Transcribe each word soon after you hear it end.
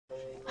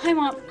Hi,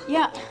 Mom.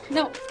 Yeah,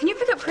 no, can you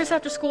pick up Chris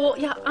after school?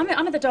 Yeah, I'm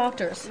at the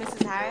doctor's.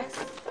 Mrs. Harris?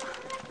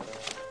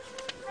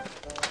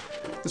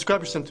 Describe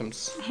your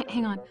symptoms.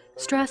 Hang on.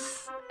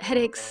 Stress,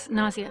 headaches,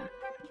 nausea.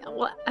 Yeah,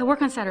 well, I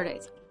work on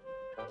Saturdays.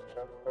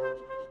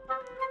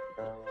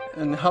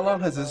 And how long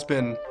has this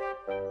been?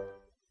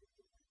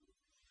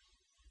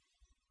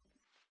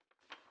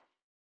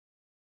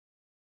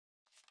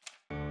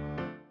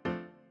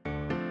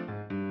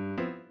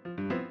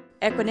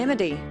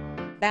 Equanimity.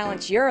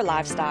 Balance your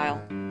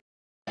lifestyle.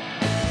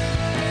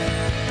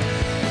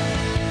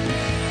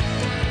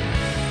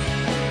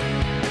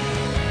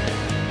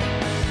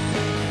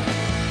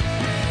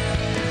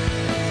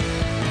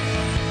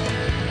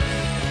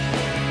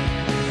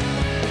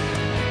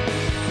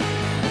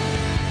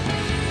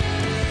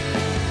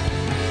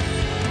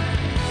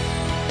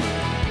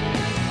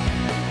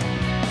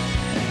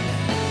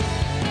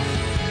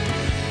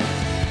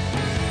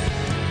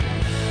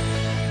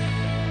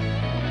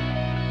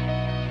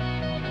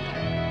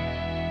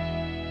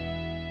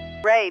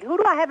 Great. Who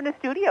do I have in the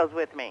studios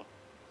with me?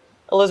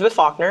 Elizabeth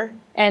Faulkner.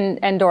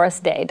 And Doris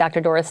Day, Dr.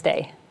 Doris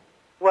Day.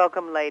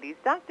 Welcome, ladies.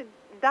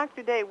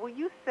 Dr. Day,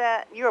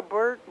 you're a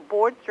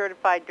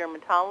board-certified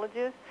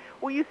dermatologist.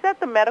 Will you set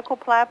the medical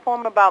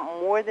platform about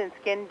more than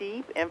skin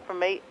deep?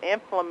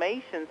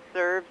 Inflammation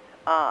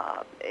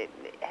it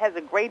has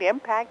a great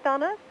impact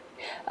on us?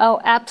 Oh,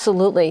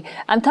 absolutely.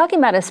 I'm talking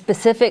about a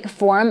specific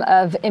form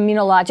of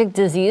immunologic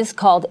disease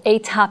called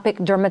atopic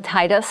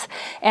dermatitis.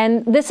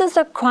 And this is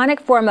a chronic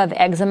form of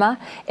eczema.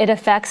 It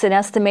affects an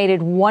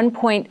estimated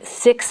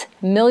 1.6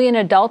 million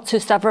adults who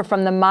suffer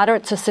from the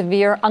moderate to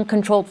severe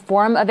uncontrolled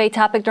form of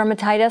atopic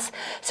dermatitis.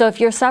 So if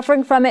you're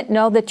suffering from it,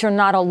 know that you're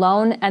not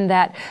alone and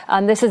that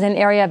this is an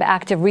area of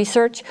active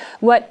research.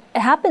 What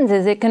happens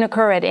is it can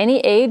occur at any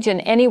age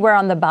and anywhere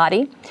on the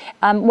body.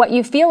 What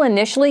you feel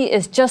initially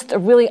is just a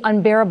really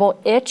unbearable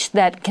itch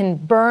that can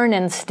burn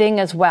and sting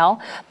as well.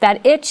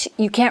 That itch,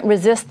 you can't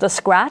resist the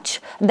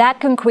scratch. That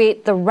can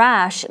create the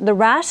rash. The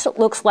rash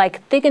looks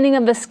like thickening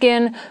of the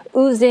skin,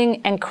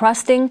 oozing and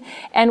crusting.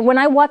 And when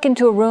I walk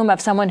into a room of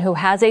someone who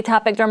has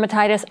atopic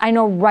dermatitis, I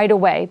know right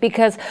away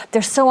because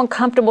they're so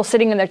uncomfortable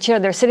sitting in their chair.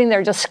 They're sitting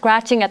there just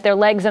scratching at their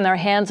legs and their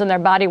hands and their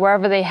body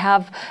wherever they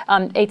have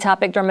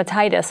atopic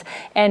dermatitis.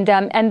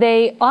 And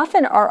they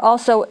often are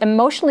also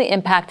emotionally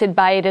impacted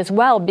by it as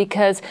well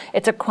because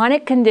it's a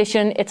chronic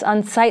condition. It's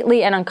unsightly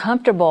and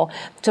uncomfortable,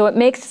 so it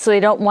makes it so they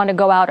don't want to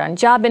go out on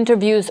job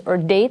interviews or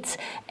dates,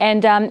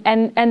 and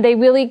they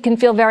really can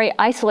feel very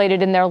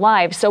isolated in their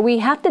lives. So we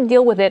have to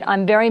deal with it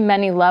on very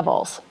many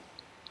levels.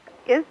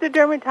 Is the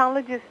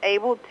dermatologist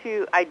able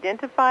to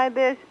identify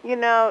this? You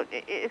know,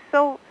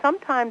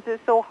 sometimes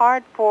it's so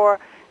hard for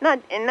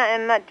not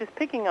just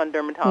picking on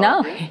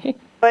dermatologists. No.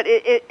 But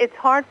it's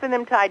hard for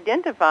them to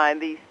identify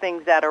these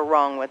things that are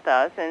wrong with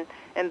us,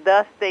 and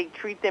thus they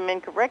treat them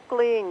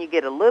incorrectly, and you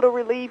get a little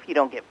relief, you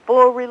don't get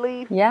full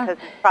relief, yeah,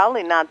 because it's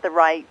probably not the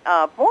right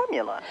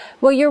formula.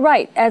 Well, you're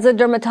right. As a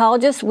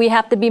dermatologist, we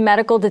have to be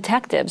medical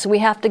detectives. We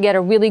have to get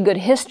a really good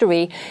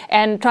history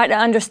and try to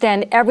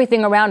understand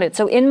everything around it.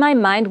 So in my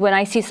mind, when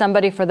I see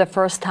somebody for the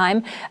first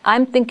time,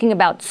 I'm thinking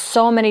about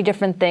so many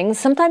different things.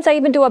 Sometimes I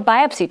even do a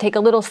biopsy, take a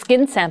little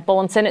skin sample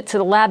and send it to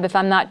the lab if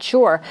I'm not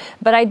sure.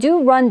 But I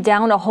do run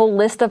down a whole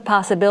list of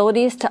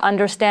possibilities to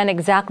understand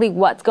exactly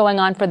what's going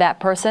on for that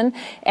person.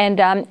 And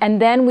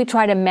then we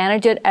try to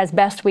manage it as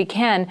best we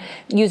can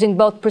using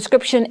both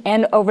prescription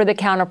and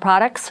over-the-counter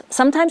products.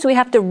 Sometimes we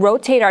have to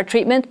rotate our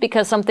treatment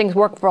because some things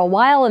work for a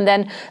while and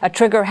then a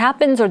trigger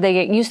happens or they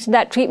get used to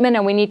that treatment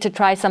and we need to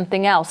try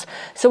something else.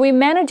 So we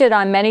manage it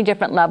on many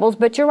different levels,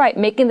 but you're right,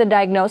 making the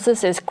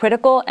diagnosis is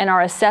critical and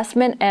our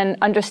assessment and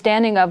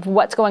understanding of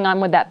what's going on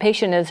with that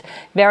patient is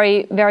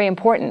very, very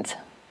important.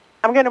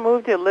 I'm going to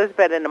move to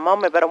Elizabeth in a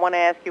moment, but I want to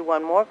ask you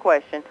one more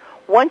question.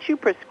 Once you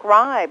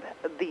prescribe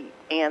the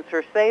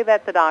answer, say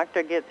that the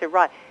doctor gets it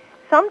right,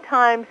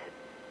 sometimes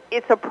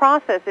it's a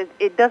process.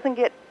 It doesn't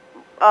get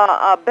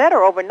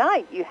better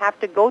overnight. You have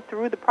to go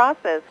through the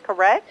process,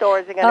 correct? Or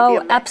is it going to be a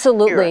magic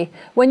absolutely. cure?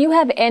 When you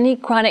have any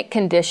chronic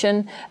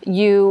condition,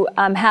 you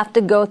have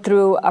to go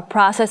through a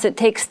process. It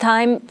takes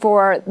time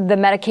for the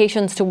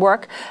medications to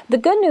work. The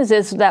good news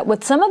is that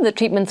with some of the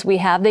treatments we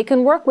have, they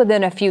can work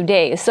within a few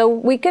days. So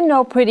we can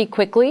know pretty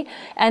quickly.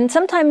 And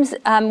sometimes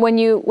when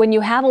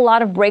you have a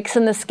lot of breaks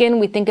in the skin,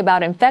 we think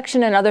about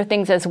infection and other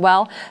things as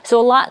well.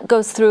 So a lot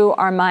goes through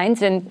our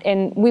minds,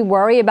 and we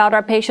worry about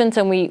our patients,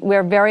 and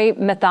we're very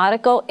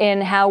methodical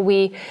in how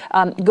we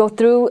go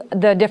through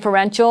the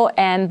differential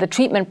and the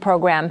treatment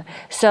program.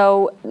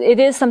 So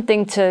it is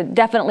something to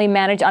definitely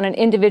manage on an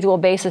individual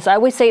basis. I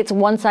always say it's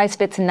one size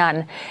fits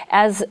none.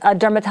 As a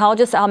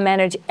dermatologist, I'll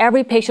manage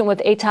every patient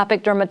with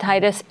atopic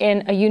dermatitis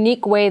in a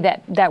unique way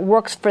that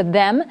works for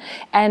them,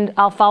 and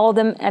I'll follow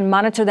them and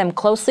monitor them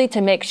closely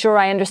to make sure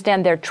I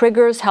understand their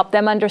triggers, help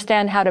them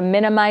understand how to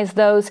minimize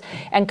those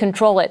and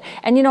control it.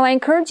 And I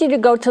encourage you to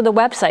go to the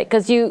website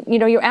because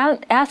you're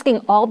asking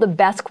all the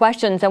best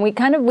questions, and we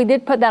we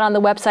did put that on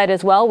the website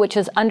as well, which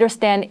is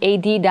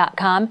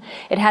understandad.com.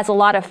 It has a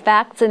lot of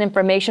facts and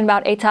information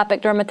about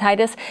atopic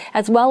dermatitis,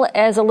 as well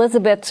as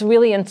Elizabeth's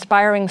really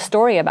inspiring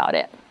story about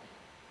it.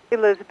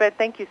 Elizabeth,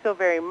 thank you so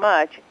very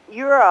much.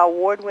 You're an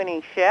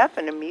award-winning chef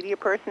and a media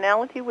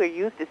personality. We're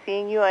used to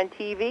seeing you on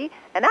TV,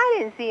 and I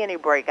didn't see any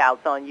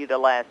breakouts on you the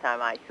last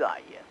time I saw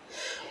you.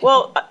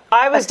 Well,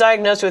 I was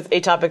diagnosed with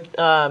atopic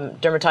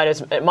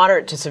dermatitis,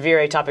 moderate to severe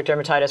atopic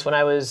dermatitis, when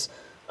I was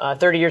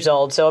 30 years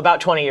old, so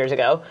about 20 years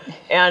ago.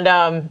 And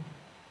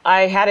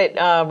I had it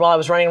while I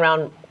was running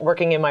around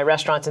working in my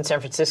restaurants in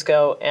San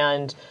Francisco,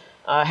 and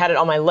had it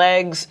on my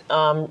legs,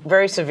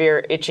 very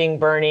severe itching,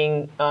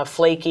 burning,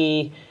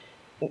 flaky,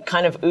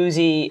 kind of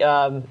oozy,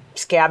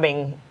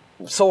 scabbing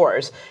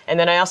sores. And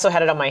then I also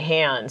had it on my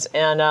hands.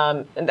 And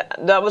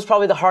that was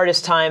probably the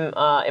hardest time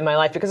in my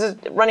life, because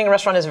running a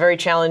restaurant is a very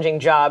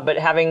challenging job, but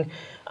having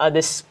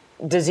this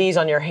disease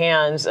on your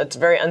hands, it's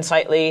very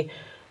unsightly,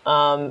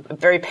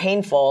 very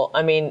painful.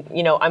 I mean,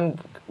 I'm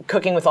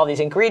cooking with all these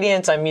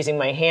ingredients. I'm using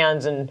my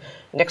hands and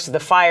next to the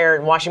fire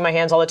and washing my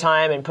hands all the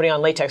time and putting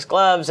on latex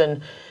gloves.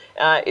 And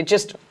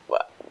it's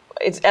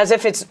as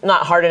if it's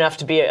not hard enough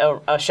to be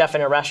a chef in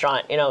a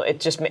restaurant.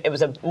 It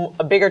was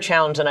a bigger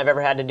challenge than I've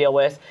ever had to deal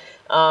with.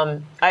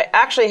 I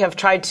actually have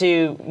tried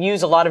to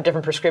use a lot of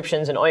different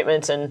prescriptions and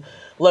ointments and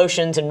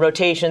lotions and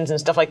rotations and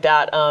stuff like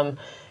that,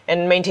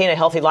 and maintain a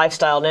healthy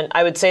lifestyle. And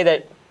I would say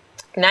that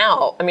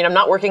now, I'm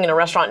not working in a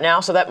restaurant now,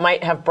 so that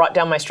might have brought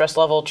down my stress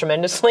level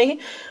tremendously.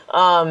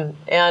 And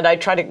I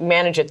try to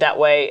manage it that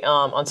way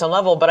on some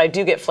level, but I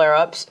do get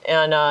flare-ups,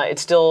 and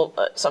it's still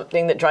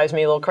something that drives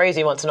me a little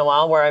crazy once in a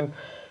while, where I'm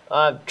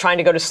trying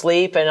to go to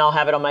sleep and I'll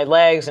have it on my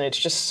legs, and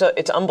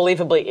it's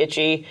unbelievably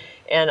itchy,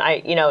 and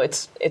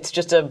it's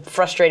just a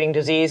frustrating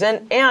disease.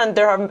 And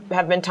there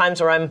have been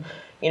times where I'm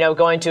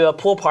going to a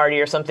pool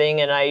party or something,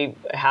 and I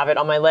have it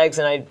on my legs,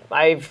 and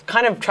I've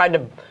kind of tried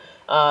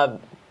to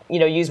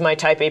use my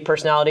type A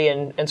personality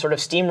and sort of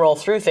steamroll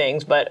through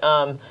things, but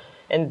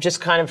and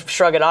just kind of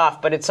shrug it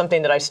off. But it's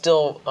something that I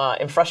still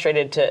am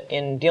frustrated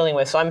in dealing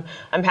with. So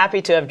I'm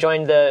happy to have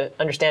joined the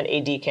Understand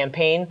AD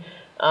campaign.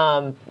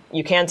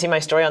 You can see my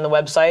story on the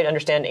website,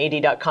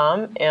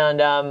 understandad.com,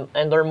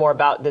 and learn more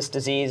about this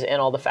disease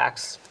and all the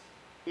facts.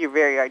 You're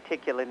very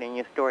articulate in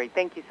your story.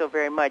 Thank you so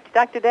very much.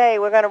 Dr. Day,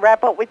 we're going to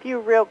wrap up with you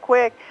real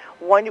quick.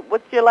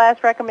 What's your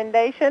last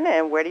recommendation,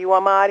 and where do you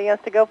want my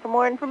audience to go for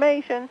more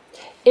information?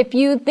 If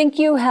you think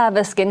you have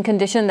a skin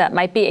condition that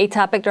might be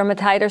atopic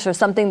dermatitis or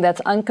something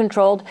that's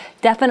uncontrolled,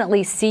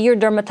 definitely see your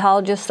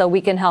dermatologist so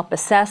we can help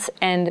assess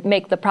and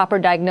make the proper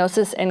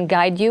diagnosis and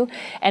guide you.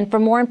 And for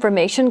more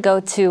information, go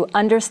to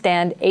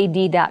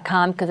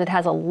understandad.com, because it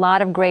has a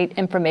lot of great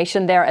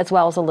information there, as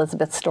well as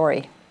Elizabeth's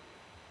story.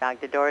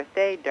 Dr. Doris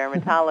Day,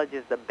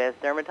 dermatologist, the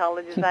best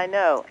dermatologist I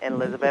know, and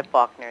Elizabeth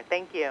Faulkner.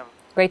 Thank you.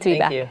 Great to be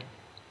back. Thank you.